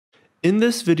In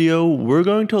this video, we're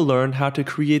going to learn how to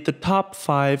create the top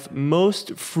 5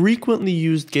 most frequently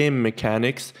used game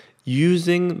mechanics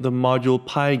using the module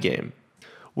PyGame.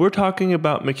 We're talking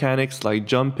about mechanics like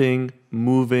jumping,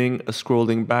 moving, a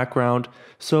scrolling background,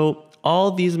 so all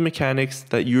these mechanics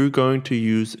that you're going to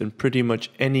use in pretty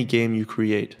much any game you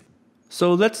create.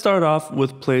 So let's start off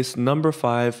with place number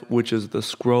 5, which is the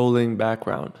scrolling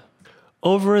background.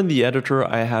 Over in the editor,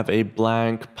 I have a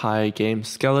blank PyGame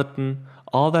skeleton.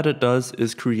 All that it does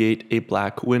is create a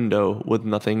black window with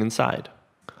nothing inside.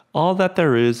 All that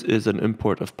there is an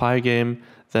import of PyGame.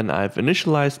 Then I've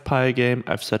initialized PyGame,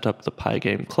 I've set up the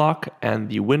PyGame clock and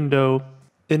the window.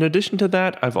 In addition to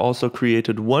that, I've also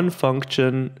created one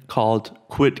function called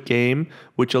quitGame,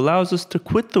 which allows us to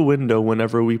quit the window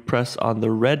whenever we press on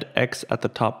the red X at the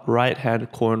top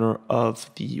right-hand corner of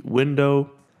the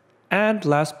window. And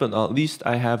last but not least,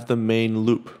 I have the main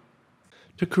loop.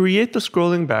 To create the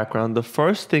scrolling background, the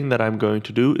first thing that I'm going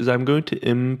to do is I'm going to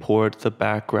import the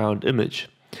background image.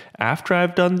 After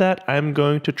I've done that, I'm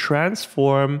going to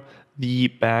transform the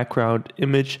background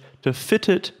image to fit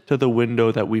it to the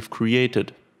window that we've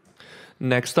created.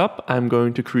 Next up, I'm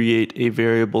going to create a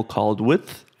variable called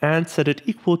width and set it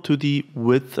equal to the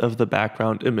width of the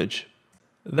background image.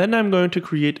 Then I'm going to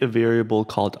create a variable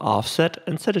called offset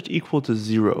and set it equal to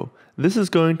 0. This is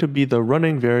going to be the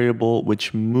running variable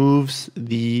which moves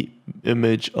the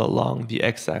image along the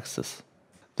x-axis.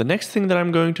 The next thing that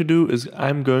I'm going to do is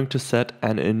I'm going to set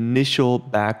an initial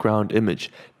background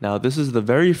image. Now this is the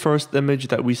very first image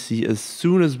that we see as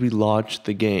soon as we launch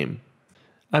the game.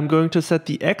 I'm going to set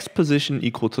the x position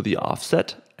equal to the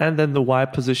offset, and then the y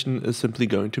position is simply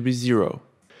going to be 0.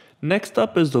 Next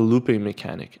up is the looping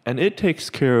mechanic, and it takes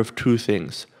care of two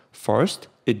things. First,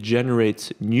 it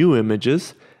generates new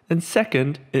images, and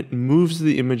second, it moves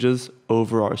the images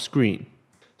over our screen.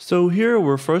 So here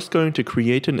we're first going to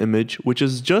create an image which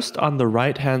is just on the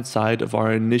right-hand side of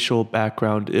our initial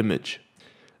background image.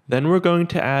 Then we're going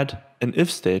to add an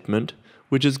if statement,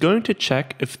 which is going to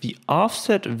check if the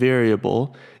offset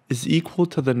variable is equal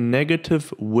to the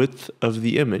negative width of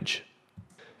the image.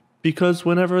 Because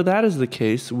whenever that is the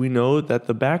case, we know that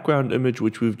the background image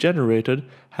which we've generated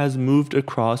has moved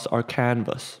across our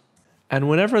canvas. And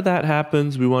whenever that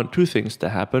happens, we want two things to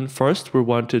happen. First, we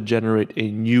want to generate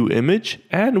a new image,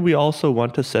 and we also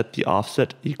want to set the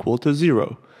offset equal to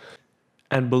 0.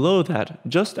 And below that,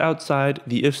 just outside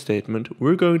the if statement,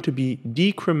 we're going to be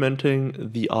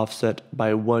decrementing the offset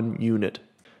by 1 unit.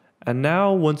 And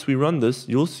now, once we run this,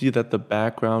 you'll see that the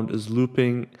background is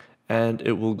looping, and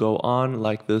it will go on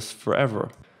like this forever.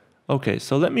 Okay,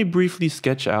 so let me briefly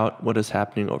sketch out what is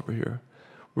happening over here.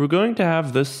 We're going to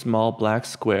have this small black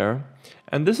square,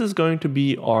 and this is going to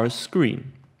be our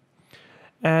screen.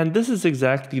 And this is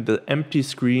exactly the empty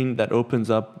screen that opens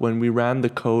up when we ran the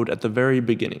code at the very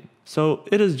beginning. So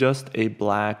it is just a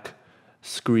black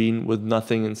screen with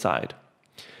nothing inside.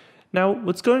 Now,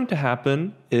 what's going to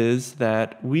happen is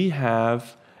that we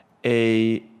have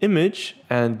an image,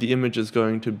 and the image is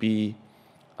going to be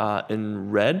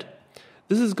in red.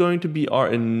 This is going to be our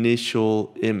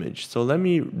initial image. So let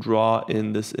me draw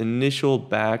in this initial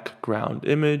background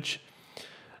image.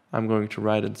 I'm going to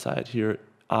write inside here,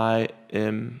 I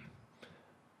am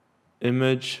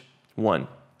image 1.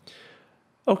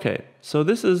 Okay, so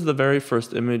this is the very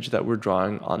first image that we're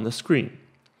drawing on the screen.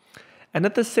 And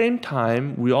at the same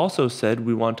time, we also said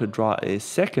we want to draw a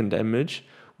second image,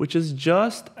 which is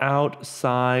just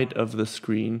outside of the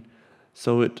screen,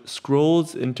 so it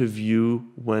scrolls into view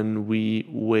when we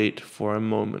wait for a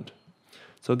moment.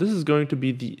 So this is going to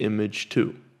be the image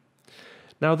 2.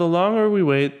 Now the longer we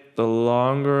wait, the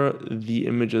longer the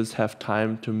images have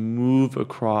time to move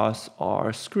across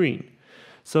our screen.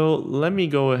 So let me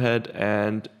go ahead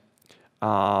and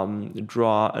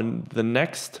draw the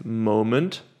next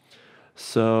moment.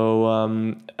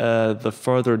 So the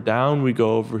further down we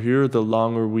go over here, the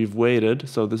longer we've waited.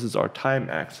 So this is our time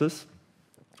axis.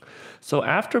 So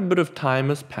after a bit of time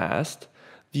has passed,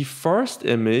 the first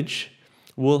image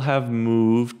will have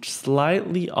moved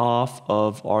slightly off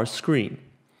of our screen,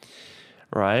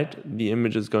 right? The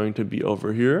image is going to be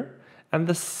over here. And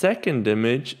the second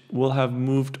image will have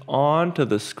moved onto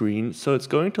the screen. So it's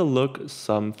going to look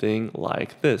something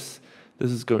like this. This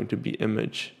is going to be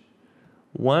image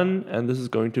 1, and this is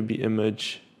going to be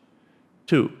image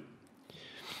 2.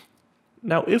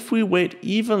 Now, if we wait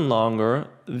even longer,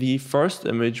 the first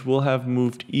image will have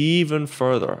moved even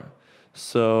further.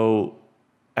 So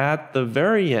at the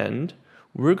very end,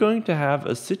 we're going to have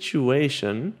a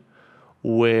situation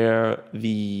where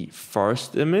the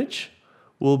first image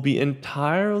will be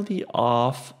entirely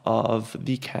off of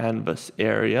the canvas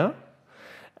area,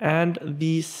 And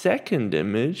the second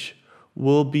image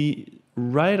will be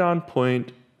right on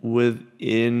point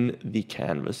within the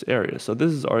canvas area. So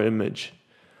this is our image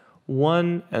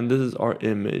 1, and this is our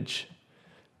image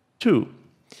 2.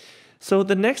 So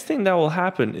the next thing that will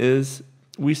happen is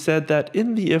we said that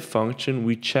in the if function,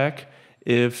 we check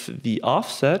if the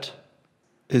offset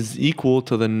is equal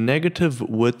to the negative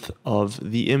width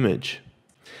of the image.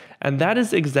 And that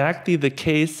is exactly the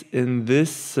case in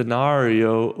this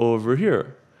scenario over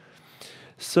here.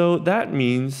 So that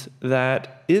means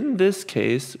that in this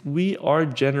case, we are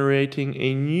generating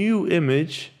a new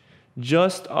image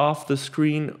just off the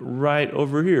screen right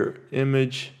over here,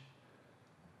 image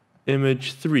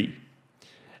 3.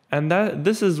 And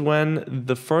this is when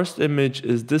the first image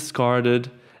is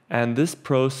discarded and this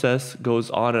process goes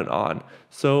on and on.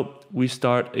 So we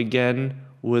start again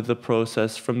with the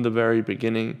process from the very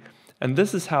beginning. And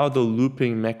this is how the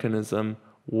looping mechanism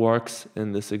works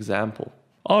in this example.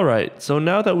 All right, so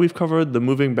now that we've covered the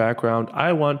moving background,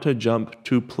 I want to jump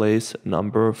to place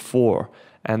number 4.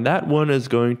 And that one is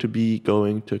going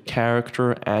to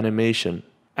character animation.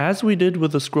 As we did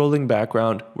with the scrolling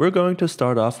background, we're going to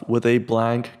start off with a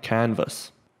blank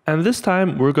canvas. And this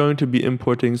time we're going to be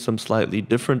importing some slightly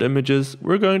different images.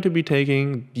 We're going to be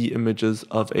taking the images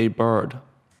of a bird.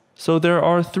 So there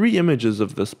are 3 images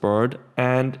of this bird,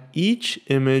 and each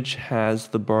image has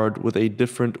the bird with a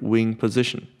different wing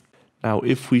position. Now,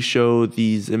 if we show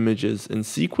these images in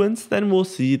sequence, then we'll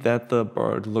see that the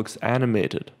bird looks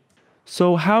animated.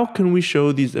 So how can we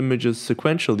show these images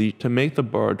sequentially to make the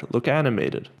bird look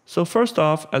animated? So first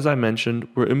off, as I mentioned,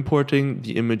 we're importing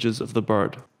the images of the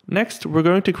bird. Next, we're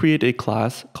going to create a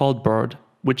class called bird,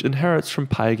 which inherits from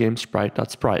PyGame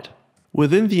sprite.sprite.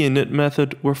 Within the init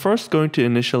method, we're first going to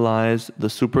initialize the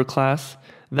superclass,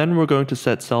 then we're going to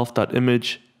set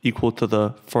self.image equal to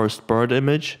the first bird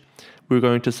image. We're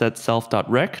going to set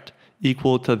self.rect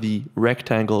equal to the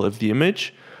rectangle of the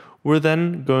image. We're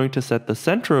then going to set the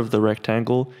center of the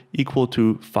rectangle equal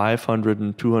to 500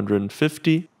 and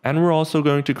 250. And we're also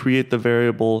going to create the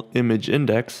variable image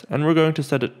index, and we're going to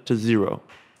set it to 0.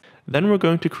 Then we're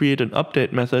going to create an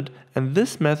update method, and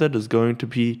this method is going to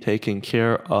be taking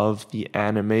care of the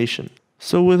animation.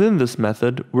 So within this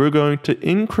method, we're going to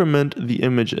increment the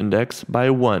image index by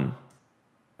 1.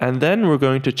 And then we're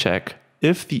going to check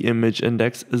if the image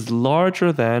index is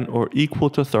larger than or equal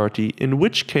to 30, in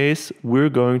which case we're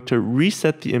going to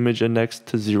reset the image index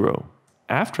to 0.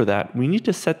 After that, we need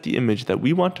to set the image that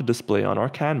we want to display on our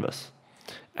canvas.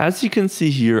 As you can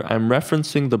see here, I'm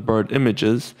referencing the bird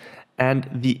images, and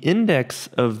the index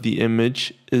of the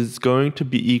image is going to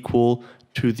be equal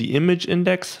to the image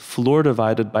index floor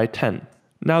divided by 10.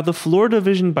 Now the floor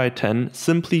division by 10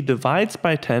 simply divides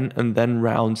by 10 and then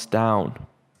rounds down.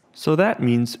 So that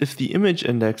means if the image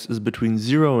index is between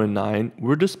 0 and 9,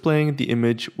 we're displaying the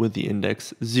image with the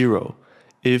index 0.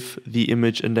 If the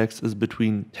image index is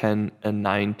between 10 and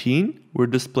 19, we're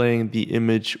displaying the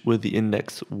image with the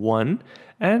index 1.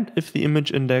 And if the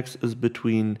image index is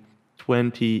between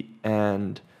 20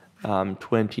 and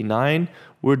 29,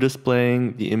 we're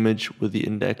displaying the image with the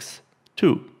index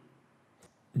 2.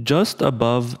 Just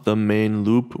above the main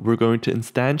loop, we're going to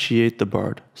instantiate the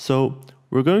bird. So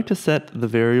we're going to set the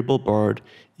variable bird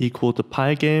equal to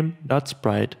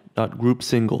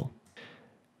pygame.sprite.groupSingle.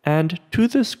 And to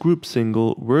this group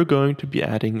single, we're going to be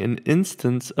adding an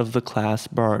instance of the class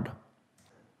bird.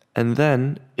 And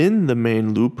then in the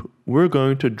main loop, we're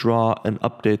going to draw and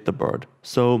update the bird.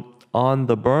 So on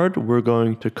the bird, we're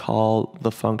going to call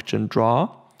the function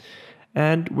draw,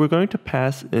 and we're going to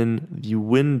pass in the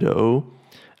window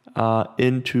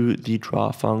into the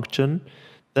draw function.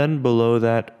 Then below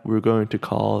that, we're going to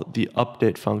call the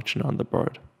update function on the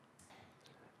bird.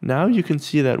 Now you can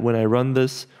see that when I run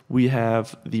this, we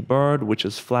have the bird which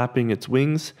is flapping its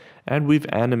wings, and we've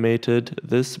animated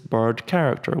this bird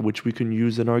character, which we can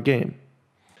use in our game.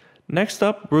 Next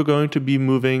up, we're going to be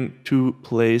moving to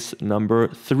place number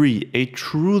 3, a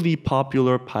truly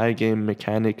popular PyGame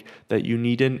mechanic that you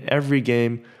need in every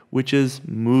game, which is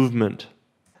movement.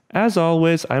 As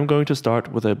always, I'm going to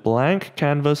start with a blank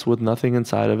canvas with nothing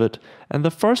inside of it, and the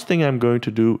first thing I'm going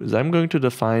to do is I'm going to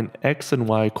define x and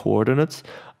y coordinates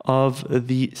of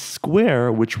the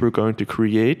square which we're going to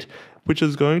create, which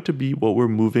is going to be what we're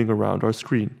moving around our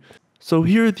screen. So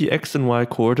here the x and y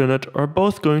coordinate are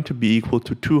both going to be equal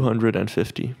to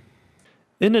 250.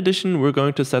 In addition, we're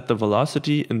going to set the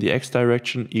velocity in the x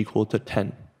direction equal to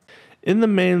 10. In the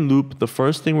main loop, the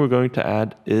first thing we're going to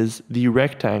add is the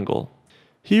rectangle.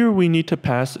 Here we need to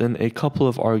pass in a couple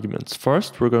of arguments.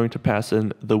 First, we're going to pass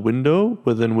in the window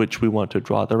within which we want to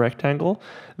draw the rectangle.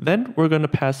 Then we're going to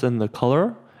pass in the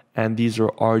color, and these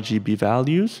are RGB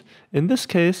values. In this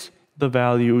case, the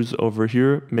values over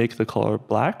here make the color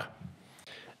black.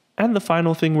 And the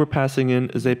final thing we're passing in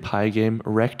is a PyGame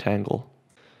rectangle.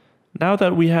 Now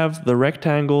that we have the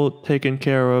rectangle taken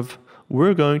care of,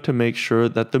 we're going to make sure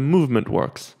that the movement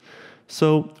works.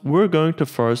 So we're going to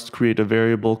first create a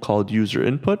variable called user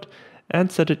input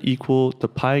and set it equal to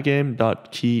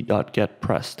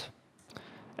pygame.key.getPressed.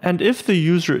 And if the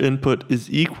user input is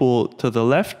equal to the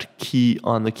left key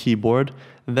on the keyboard,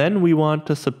 then we want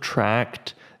to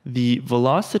subtract the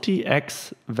velocity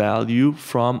x value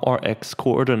from our x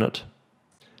coordinate.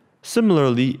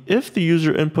 Similarly, if the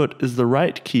user input is the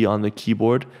right key on the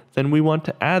keyboard, then we want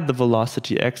to add the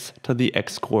velocity x to the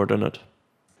x coordinate.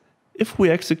 If we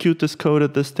execute this code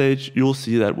at this stage, you'll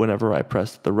see that whenever I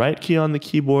press the right key on the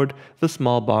keyboard, the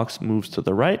small box moves to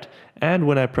the right, and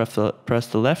when I press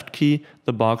the left key,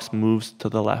 the box moves to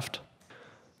the left.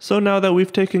 So now that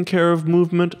we've taken care of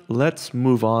movement, let's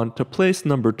move on to place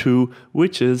number 2,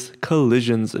 which is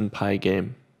collisions in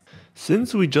PyGame.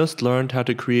 Since we just learned how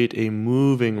to create a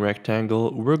moving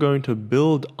rectangle, we're going to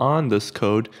build on this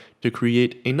code to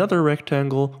create another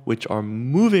rectangle which our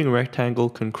moving rectangle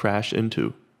can crash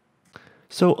into.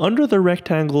 So under the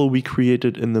rectangle we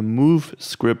created in the move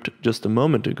script just a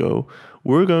moment ago,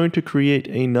 we're going to create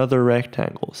another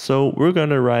rectangle. So we're going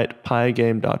to write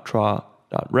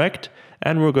pygame.draw.rect,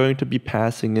 and we're going to be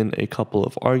passing in a couple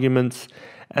of arguments.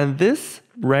 And this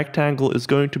rectangle is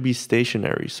going to be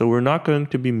stationary, so we're not going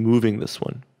to be moving this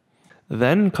one.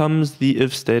 Then comes the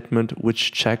if statement,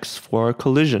 which checks for a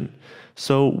collision.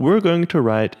 So we're going to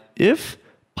write if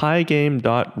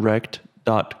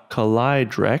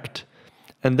pygame.rect.collideRect,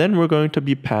 and then we're going to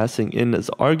be passing in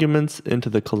as arguments into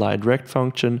the collideRect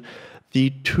function the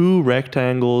two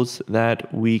rectangles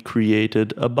that we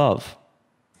created above.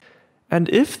 And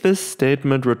if this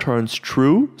statement returns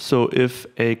true, so if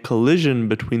a collision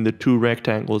between the two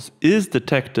rectangles is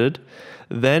detected,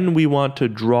 then we want to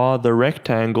draw the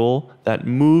rectangle that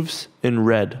moves in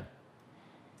red.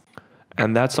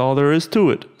 And that's all there is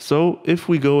to it. So if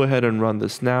we go ahead and run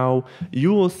this now,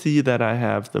 you will see that I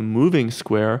have the moving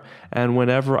square, and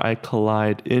whenever I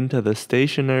collide into the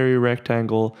stationary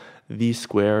rectangle, the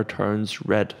square turns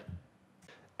red.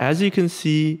 As you can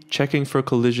see, checking for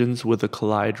collisions with the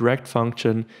collideRect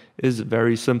function is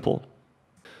very simple.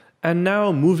 And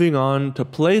now moving on to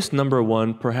place number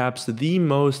 1, perhaps the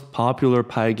most popular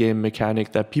PyGame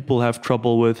mechanic that people have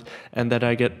trouble with and that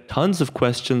I get tons of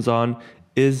questions on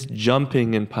is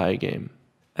jumping in PyGame.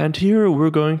 And here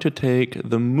we're going to take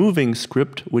the moving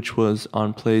script, which was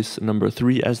on place number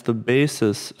 3, as the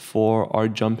basis for our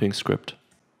jumping script.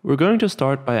 We're going to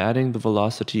start by adding the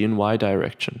velocity in y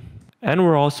direction. And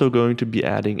we're also going to be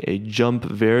adding a jump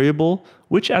variable,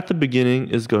 which at the beginning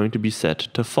is going to be set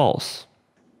to false.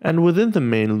 And within the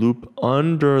main loop,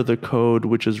 under the code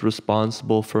which is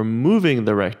responsible for moving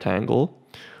the rectangle,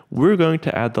 we're going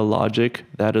to add the logic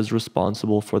that is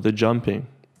responsible for the jumping.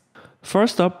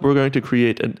 First up, we're going to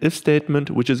create an if statement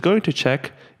which is going to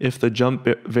check if the jump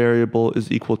variable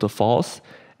is equal to false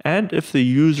and if the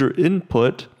user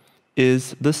input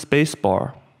is the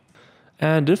spacebar.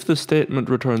 And if the statement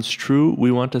returns true,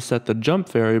 we want to set the jump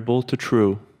variable to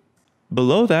true.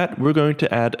 Below that, we're going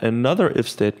to add another if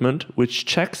statement which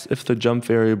checks if the jump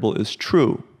variable is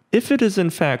true. If it is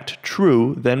in fact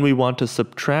true, then we want to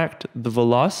subtract the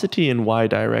velocity in y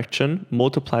direction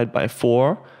multiplied by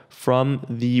 4 from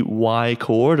the y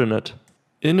coordinate.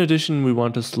 In addition, we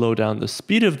want to slow down the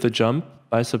speed of the jump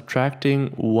by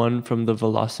subtracting 1 from the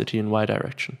velocity in y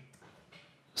direction.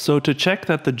 So to check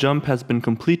that the jump has been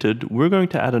completed, we're going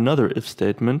to add another if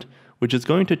statement, which is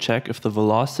going to check if the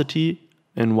velocity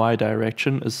in y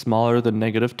direction is smaller than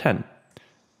 -10.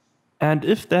 And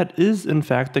if that is in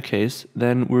fact the case,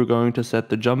 then we're going to set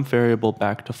the jump variable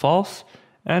back to false,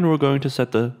 and we're going to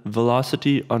set the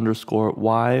velocity underscore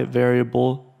y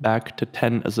variable back to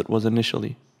 10 as it was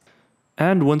initially.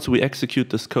 And once we execute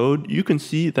this code, you can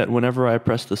see that whenever I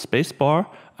press the spacebar,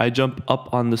 I jump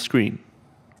up on the screen.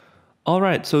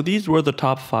 Alright, so these were the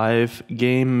top 5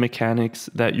 game mechanics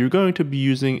that you're going to be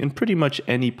using in pretty much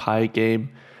any PyGame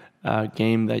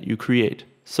game that you create.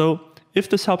 So if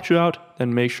this helped you out,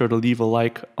 then make sure to leave a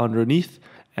like underneath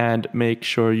and make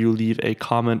sure you leave a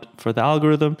comment for the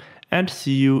algorithm, and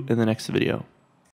see you in the next video.